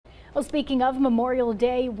Well, speaking of Memorial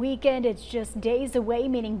Day weekend, it's just days away,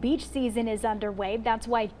 meaning beach season is underway. That's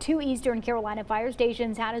why 2 Eastern Carolina fire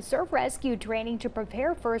stations had a surf rescue training to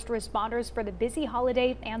prepare first responders for the busy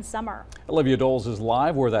holiday and summer. Olivia Doles is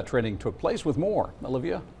live where that training took place with more.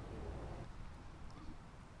 Olivia.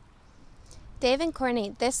 Dave and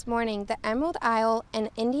Courtney, this morning the Emerald Isle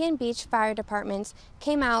and Indian Beach Fire Departments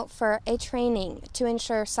came out for a training to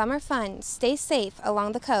ensure summer fun stays safe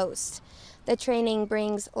along the coast. The training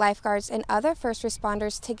brings lifeguards and other first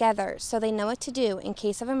responders together so they know what to do in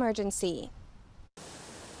case of emergency.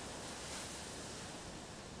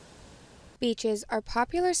 Beaches are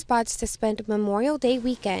popular spots to spend Memorial Day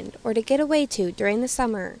weekend or to get away to during the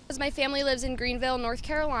summer. My family lives in Greenville, North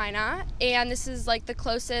Carolina, and this is like the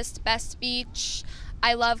closest, best beach.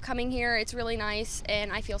 I love coming here. It's really nice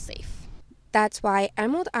and I feel safe. That's why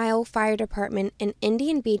Emerald Isle Fire Department and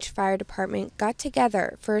Indian Beach Fire Department got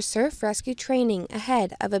together for a surf rescue training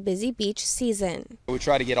ahead of a busy beach season. We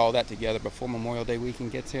try to get all that together before Memorial Day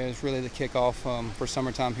weekend gets here. It's really the kickoff for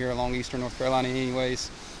summertime here along Eastern North Carolina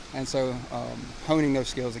anyways. And so honing those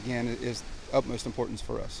skills again is utmost importance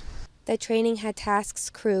for us. The training had tasks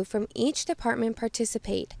crew from each department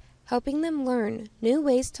participate, helping them learn new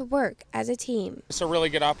ways to work as a team. It's a really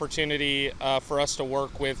good opportunity for us to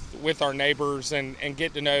work with our neighbors and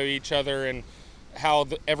get to know each other and how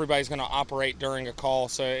everybody's going to operate during a call,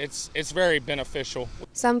 so it's very beneficial.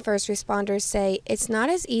 Some first responders say it's not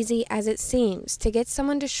as easy as it seems to get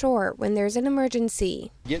someone to shore when there's an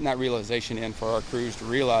emergency. Getting that realization in for our crews to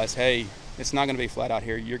realize, hey, it's not going to be flat out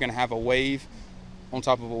here. You're going to have a wave on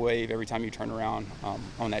top of a wave every time you turn around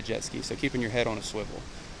on that jet ski, so keeping your head on a swivel,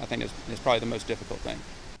 I think is probably the most difficult thing.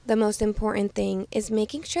 The most important thing is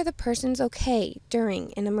making sure the person's okay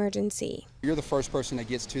during an emergency. You're the first person that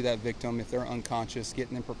gets to that victim if they're unconscious,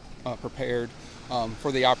 getting them prepared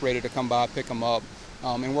for the operator to come by, pick them up,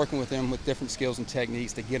 and working with them with different skills and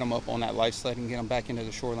techniques to get them up on that life sled and get them back into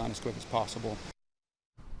the shoreline as quick as possible.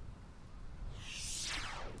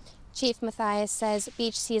 Chief Matthias says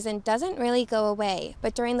beach season doesn't really go away,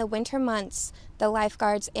 but during the winter months, the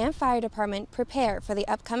lifeguards and fire department prepare for the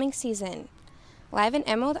upcoming season. Live in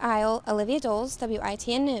Emerald Isle, Olivia Doles,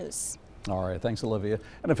 WITN News. All right, thanks, Olivia.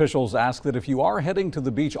 And officials ask that if you are heading to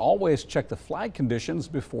the beach, always check the flag conditions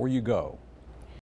before you go.